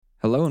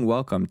Hello and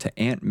welcome to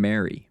Aunt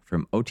Mary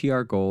from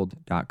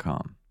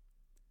OTRGold.com.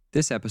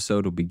 This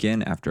episode will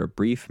begin after a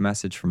brief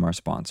message from our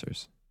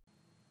sponsors.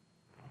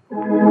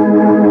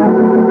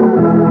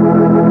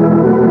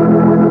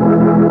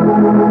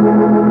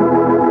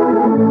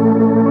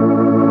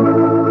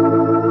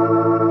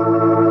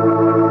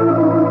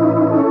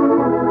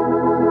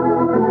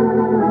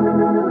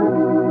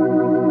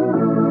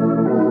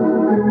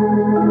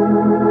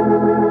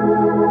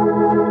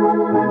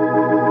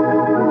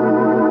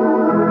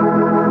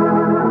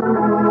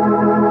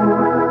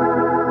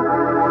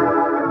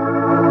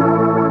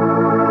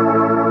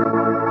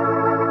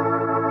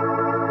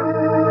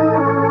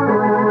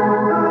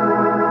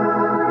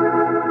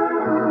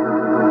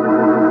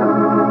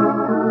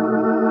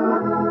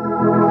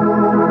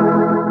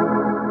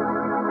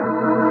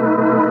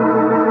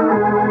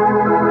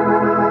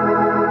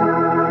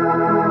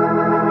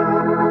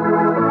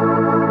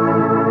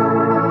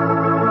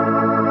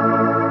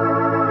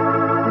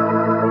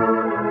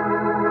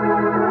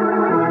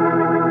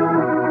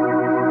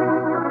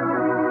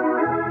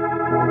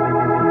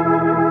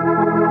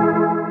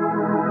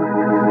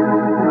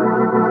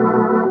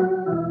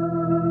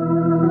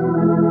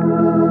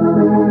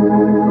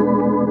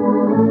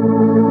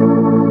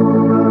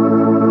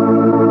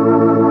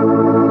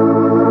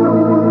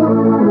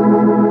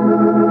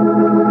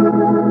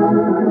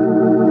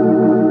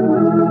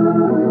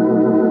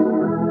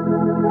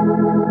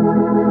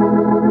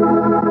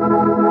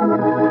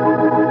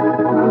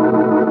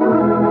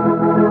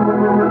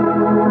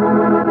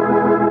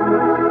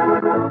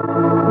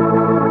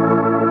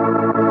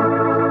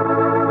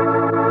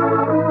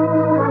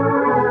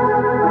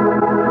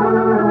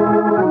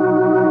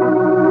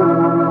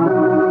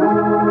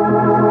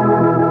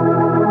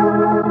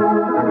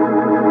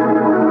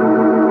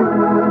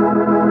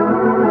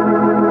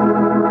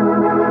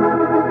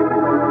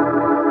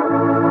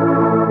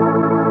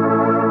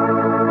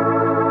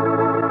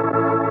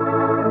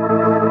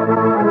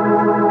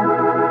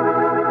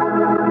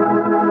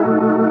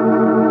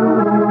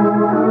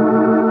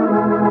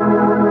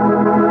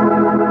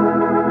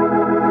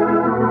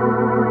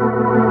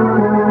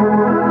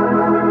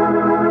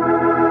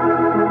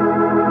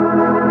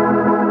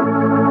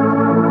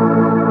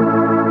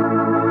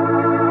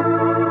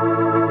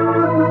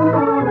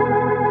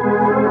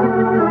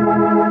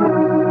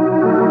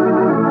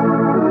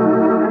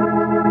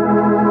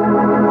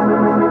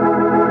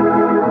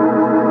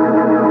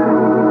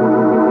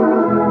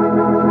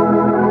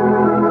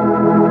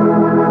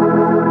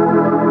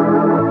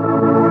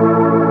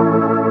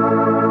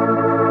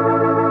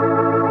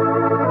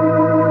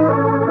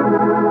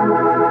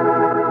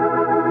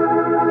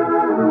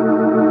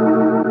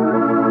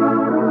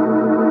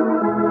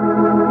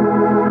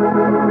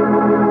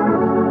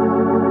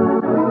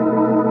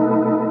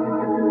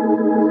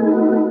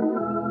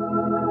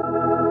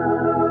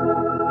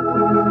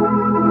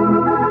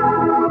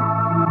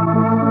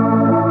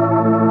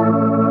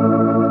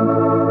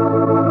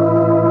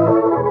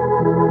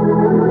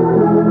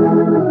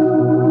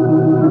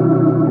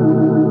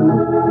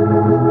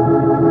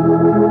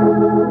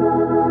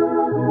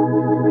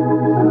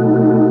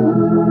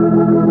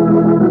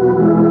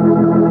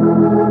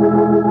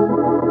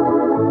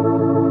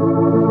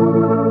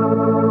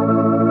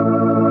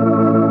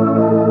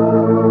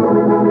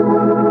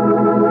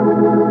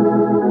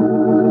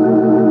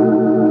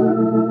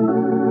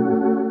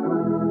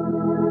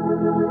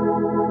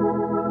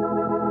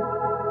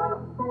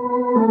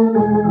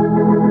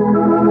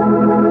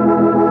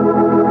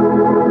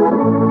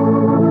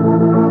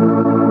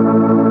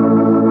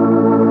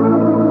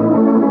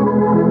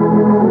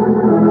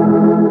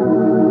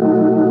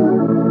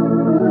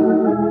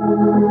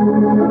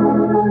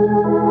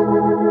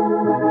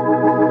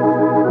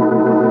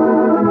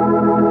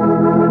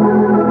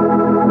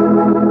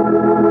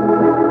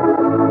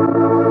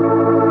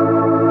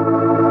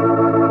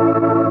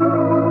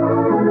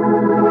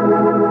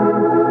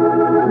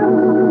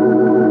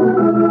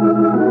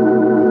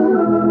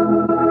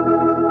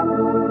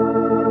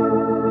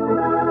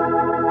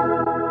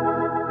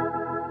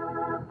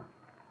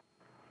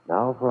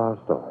 Now for our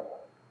story.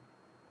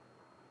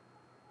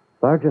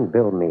 Sergeant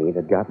Bill Meade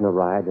had gotten a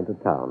ride into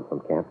town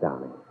from Camp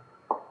Downing.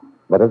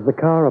 But as the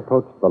car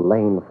approached the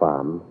Lane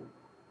farm,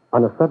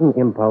 on a sudden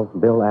impulse,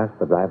 Bill asked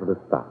the driver to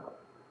stop,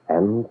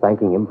 and,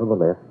 thanking him for the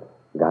lift,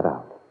 got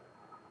out.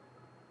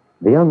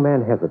 The young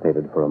man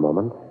hesitated for a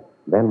moment,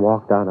 then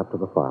walked on up to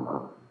the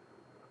farmhouse.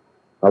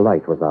 A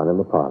light was on in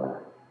the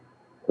parlor.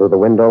 Through the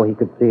window, he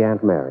could see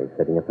Aunt Mary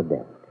sitting at the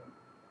desk.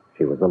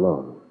 She was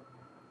alone.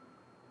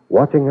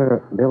 Watching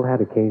her, Bill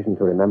had occasion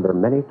to remember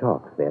many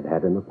talks they had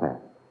had in the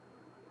past.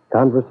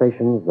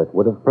 Conversations that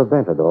would have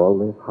prevented all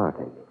this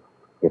heartache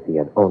if he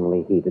had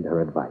only heeded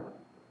her advice.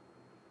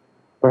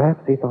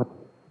 Perhaps, he thought,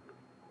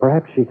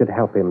 perhaps she could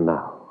help him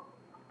now.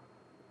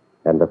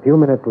 And a few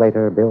minutes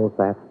later, Bill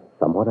sat,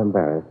 somewhat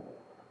embarrassed,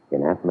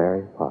 in Aunt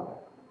Mary's parlor.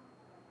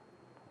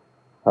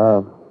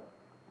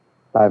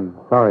 I'm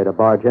sorry to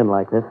barge in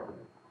like this.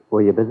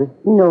 Were you busy?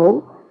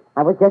 No.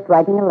 I was just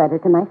writing a letter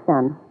to my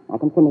son. I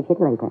can finish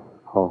it later.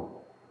 Oh.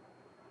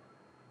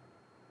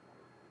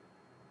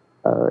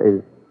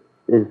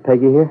 Is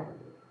Peggy here?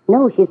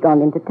 No, she's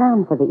gone into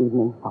town for the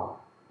evening. Oh.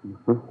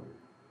 Mm-hmm.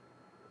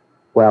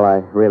 Well, I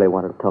really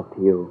wanted to talk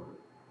to you.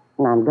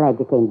 And I'm glad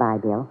you came by,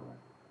 Bill.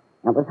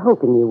 I was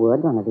hoping you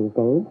would one of these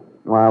days.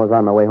 Well, I was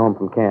on my way home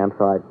from camp,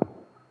 so I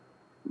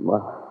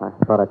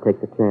thought I'd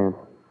take the chance.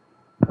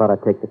 Thought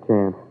I'd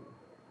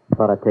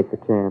take the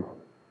chance.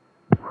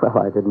 Well,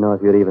 I didn't know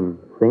if you'd even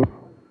seen it.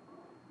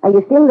 Are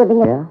you still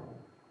living at...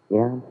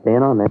 Yeah, I'm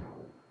staying on there.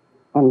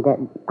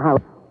 And how...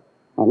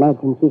 I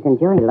imagine she's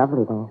enjoying it.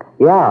 Lovely there.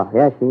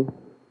 Yeah,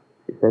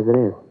 she says it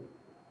is.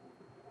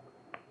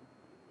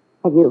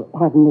 Have you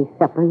had any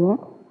supper yet?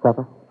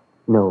 Supper?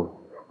 No,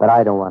 but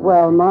I don't want to.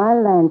 Well, my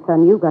land,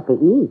 son, you got to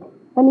eat.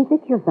 Let me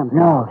fix you something.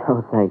 No,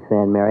 thanks,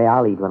 Aunt Mary.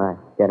 I'll eat when I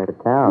get into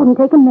town. Wouldn't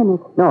take a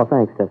minute. No,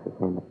 thanks, just the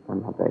same.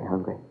 I'm not very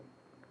hungry.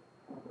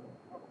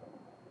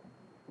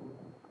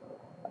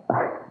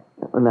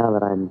 Now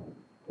that I'm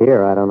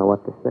here, I don't know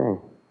what to say.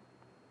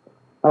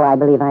 Oh, I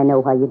believe I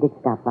know why you did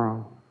stop by.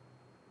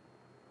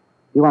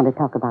 You want to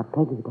talk about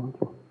Peggy, don't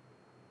you?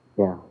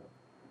 Yeah.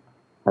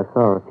 I saw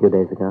her a few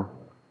days ago.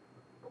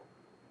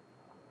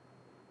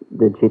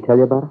 Did she tell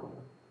you about it?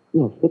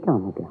 Yes, she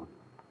told me, Bill.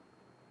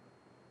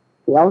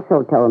 She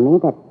also told me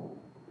that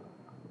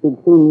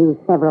she'd seen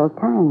you several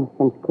times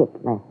since Kit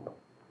left.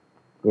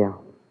 Yeah.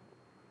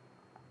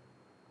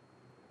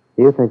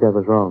 You think I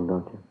was wrong,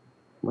 don't you?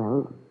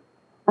 Well,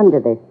 under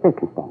the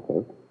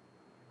circumstances,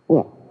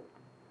 yes.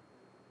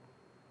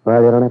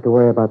 Well, you don't have to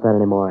worry about that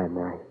anymore, Aunt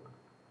Mary.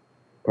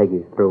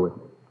 Peggy's through with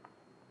me.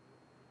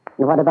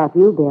 And what about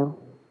you, Bill?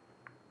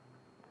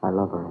 I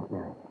love her, Aunt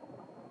Mary.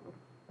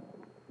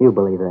 You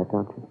believe that,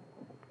 don't you?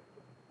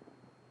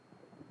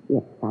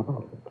 Yes, I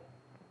believe it.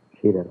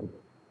 She doesn't.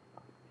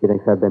 She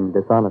thinks I've been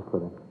dishonest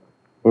with her.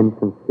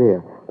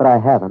 Insincere. But I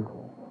haven't.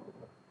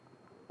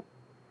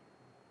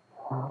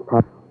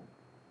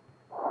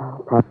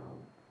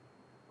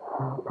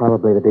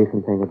 Probably the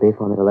decent thing would be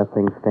for me to let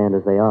things stand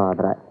as they are,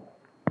 but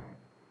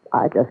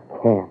I just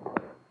can't.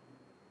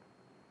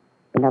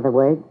 In other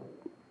words,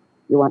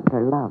 you want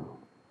her love.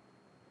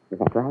 Is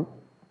that right?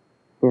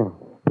 Yeah.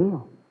 Yeah.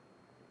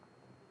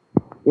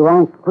 You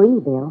aren't free,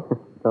 Bill.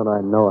 Don't I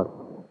know it?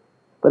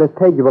 But if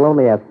Peggy will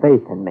only have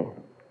faith in me.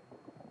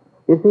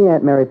 You see,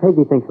 Aunt Mary,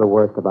 Peggy thinks the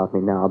worst about me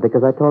now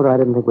because I told her I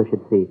didn't think we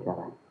should see each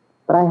other.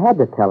 But I had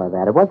to tell her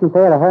that. It wasn't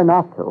fair to her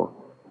not to.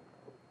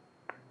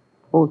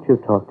 Won't you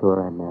talk to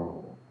her, Aunt Mary?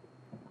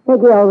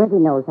 Peggy already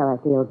knows how I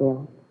feel,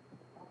 Bill.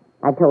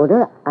 I told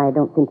her I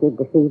don't think you've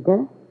deceived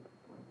her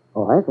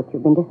or that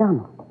you've been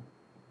dishonest.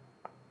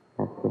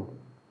 That's it.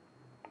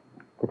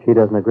 But she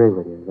doesn't agree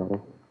with you, is that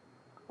it?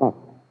 That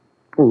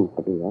seems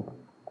to be it.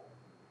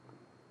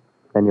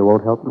 Then you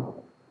won't help me?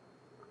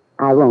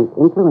 I won't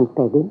influence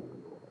Peggy,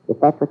 if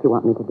that's what you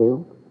want me to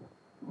do.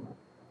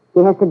 She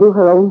has to do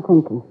her own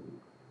thinking.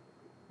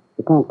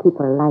 She can't keep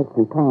her life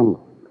and plans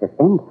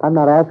suspended. I'm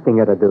not asking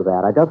her to do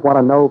that. I just want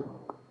to know...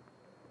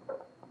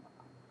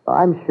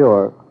 I'm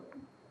sure,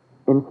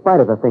 in spite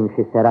of the things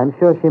she said, I'm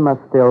sure she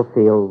must still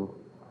feel...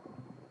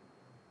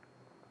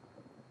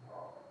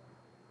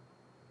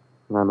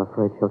 I'm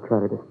afraid she'll try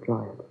to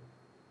destroy it.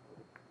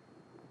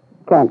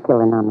 Can't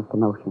kill an honest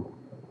emotion.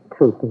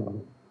 True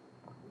feeling.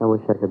 I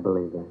wish I could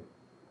believe that.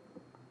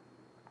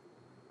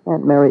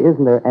 Aunt Mary,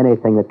 isn't there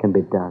anything that can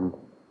be done?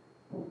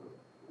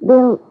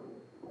 Bill,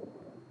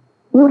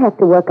 you have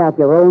to work out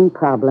your own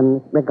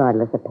problems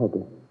regardless of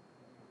Peggy.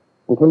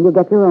 Until you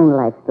get your own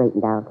life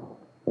straightened out,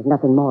 there's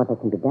nothing more that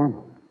can be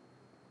done.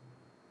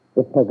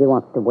 If Peggy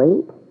wants to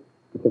wait,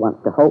 if she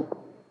wants to hope,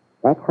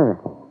 that's her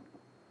affair.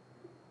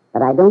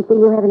 But I don't feel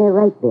you have any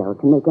right, Bill,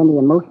 to make any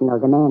emotional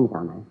demands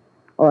on her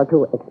or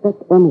to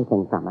expect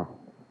anything from her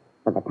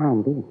for the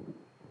time being.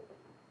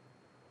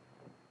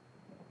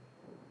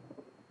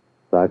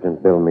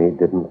 Sergeant Bill Meade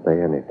didn't say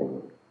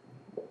anything.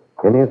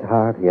 In his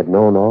heart, he had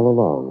known all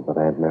along that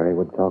Aunt Mary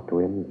would talk to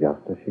him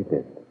just as she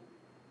did.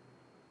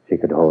 She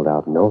could hold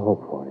out no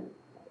hope for him.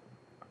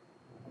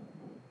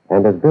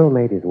 And as Bill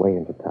made his way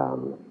into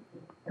town,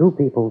 two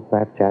people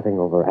sat chatting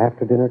over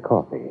after-dinner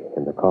coffee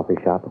in the coffee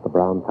shop at the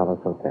Brown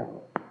Palace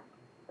Hotel.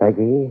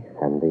 Peggy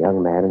and the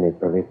young man in his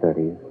early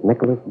 30s,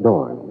 Nicholas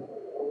Dorn,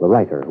 the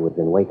writer who was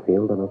in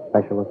Wakefield on a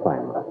special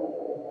assignment.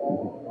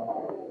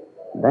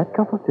 That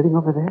couple sitting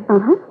over there?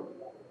 Uh-huh.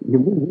 You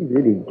mean he's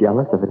really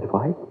jealous of his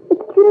wife?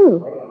 It's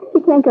true. She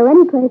can't go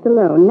any place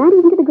alone, not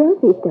even to the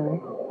grocery store.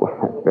 Well,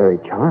 that's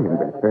very charming,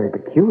 but it's very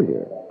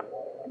peculiar.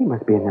 They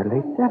must be in their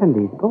late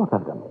 70s, both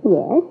of them.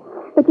 Yes,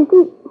 but you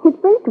see, his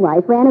first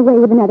wife ran away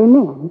with another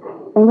man.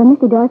 And when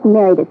Mr. Dawson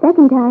married a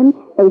second time,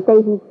 they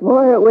say he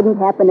swore it wouldn't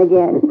happen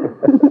again.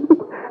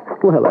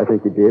 Well, I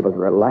think he'd be able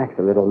to relax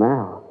a little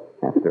now.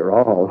 After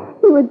all.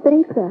 You would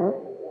think so.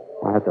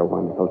 Well, that's a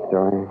wonderful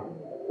story.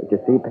 But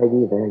you see,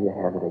 Peggy, there you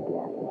have it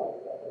again.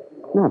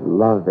 It's not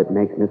love that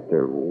makes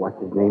Mr.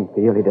 What's-his-name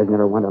feel he doesn't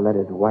ever want to let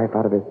his wife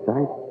out of his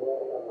sight.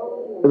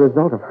 The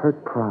result of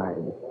hurt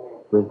pride,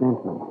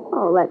 resentment.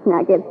 Oh, let's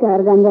not get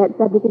started on that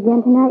subject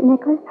again tonight,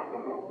 Nicholas.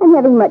 I'm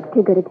having much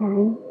too good a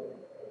time.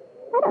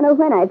 I don't don't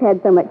know when I've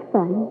had so much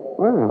fun.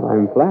 Well,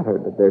 I'm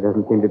flattered, but there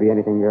doesn't seem to be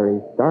anything very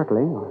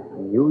startling or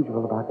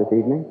unusual about this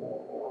evening.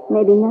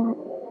 Maybe not.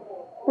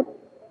 But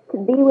to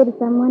be with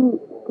someone,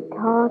 to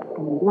talk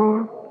and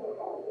laugh.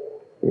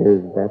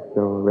 Is that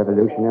so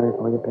revolutionary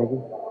for you,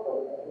 Peggy?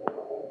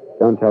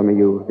 Don't tell me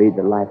you lead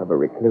the life of a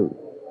recluse.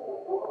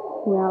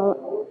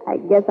 Well, I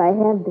guess I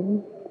have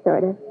been,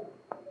 sort of.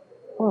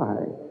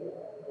 Why?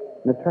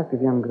 An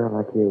attractive young girl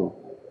like you.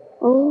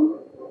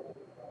 Oh,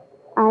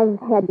 I've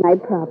had my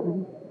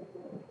problems.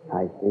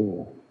 I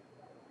see.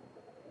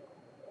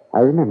 I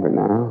remember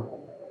now.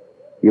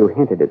 You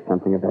hinted at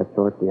something of that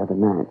sort the other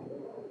night.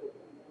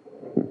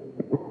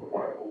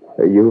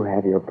 So you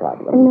have your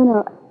problems.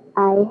 No,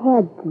 I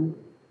had them.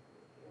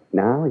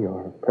 Now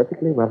you're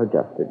perfectly well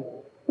adjusted.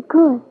 Of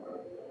course.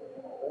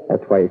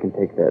 That's why you can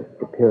take that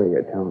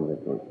superior tone with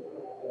me.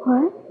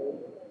 What?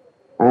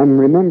 I'm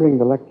remembering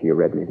the lecture you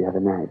read me the other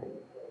night.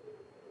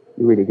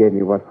 You really gave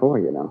me what for,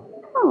 you know.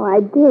 Oh, I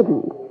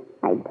didn't.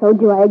 I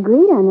told you I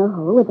agreed on the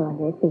whole with all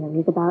your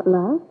theories about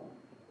love.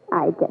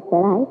 I just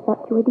said I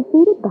thought you were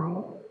defeated by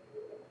it.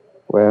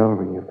 Well,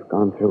 when you've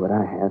gone through what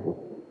I have, it's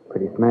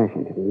pretty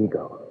smashing to the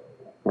ego.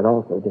 And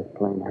also just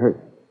plain hurt.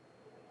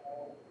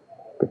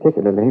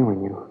 Particularly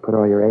when you put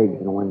all your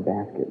eggs in one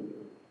basket.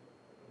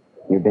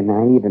 You've been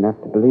naive enough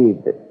to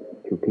believe that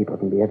two people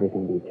can be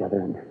everything to each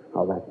other and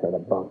all that sort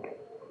of bunk.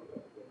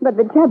 But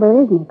the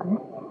trouble is,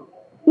 Nicholas,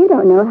 you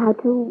don't know how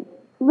to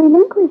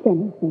relinquish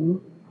anything.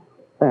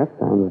 That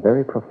sounds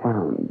very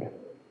profound.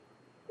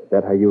 Is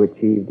that how you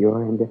achieved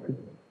your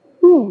indifference?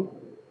 Yes.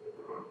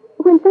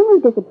 When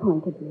someone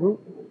disappointed you,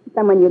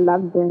 someone you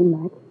loved very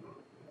much,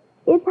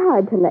 it's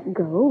hard to let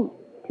go,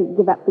 to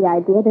give up the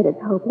idea that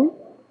it's hopeless.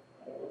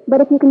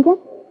 But if you can just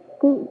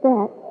do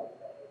that,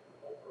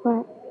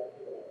 what?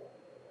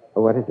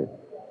 What is it?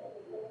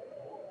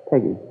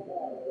 Peggy.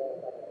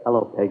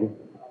 Hello, Peggy.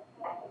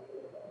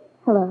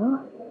 Hello?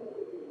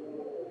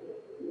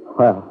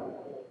 Well,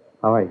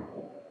 how are you?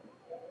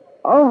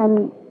 Oh,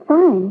 I'm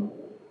fine.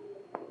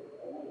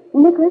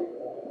 Nicholas,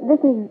 this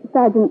is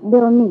Sergeant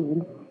Bill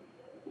Meade.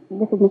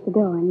 This is Mr.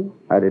 Dorn.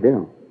 How do you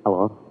do?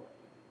 Hello.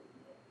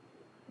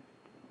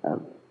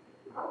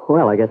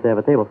 Well, I guess they have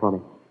a table for me.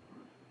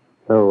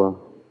 So,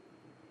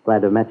 glad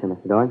to have met you,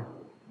 Mr. Dorn.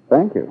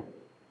 Thank you.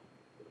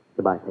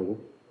 Goodbye, Peggy.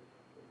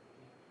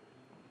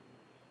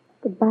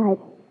 Goodbye,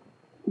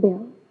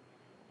 Bill.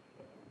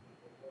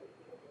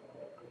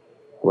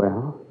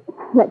 Well,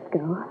 Let's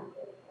go.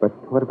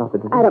 but what about the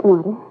dinner? I don't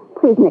want to.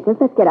 Please, Nicholas,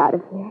 let's get out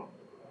of here.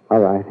 All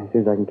right, as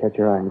soon as I can catch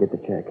your eye and get the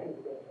check.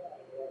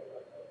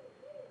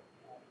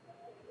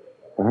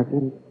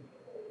 Sergeant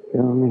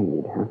Bill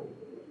Meade, huh?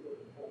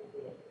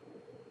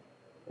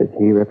 Does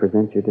he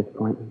represent your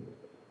disappointment?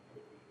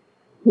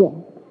 Yes.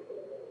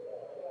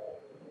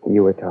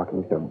 You were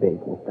talking so big,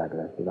 Miss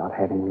Douglas, about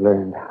having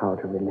learned how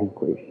to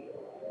relinquish.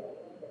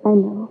 I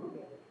know.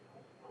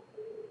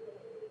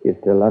 You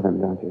still love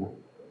him, don't you?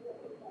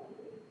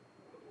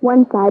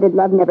 One-sided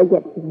love never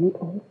gets you any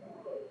place.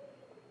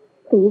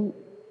 Please,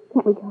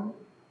 can't we go?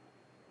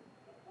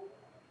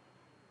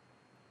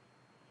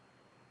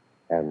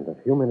 And a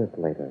few minutes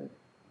later,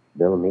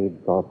 Bill Meade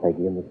saw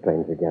Peggy and the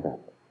stranger get up.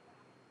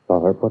 Saw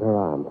her put her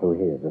arm through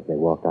his as they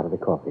walked out of the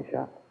coffee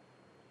shop.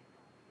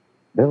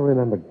 Bill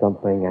remembered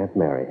something Aunt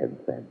Mary had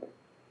said.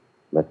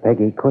 That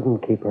Peggy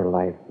couldn't keep her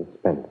life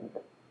suspended.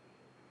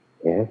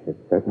 Yes, it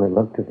certainly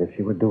looked as if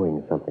she were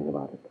doing something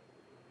about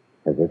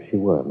it. As if she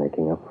were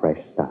making a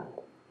fresh start.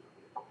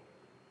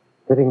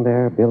 Sitting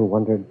there, Bill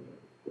wondered,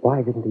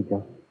 why didn't he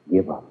just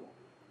give up?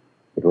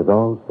 It was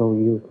all so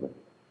useless.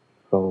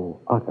 So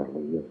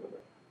utterly useless.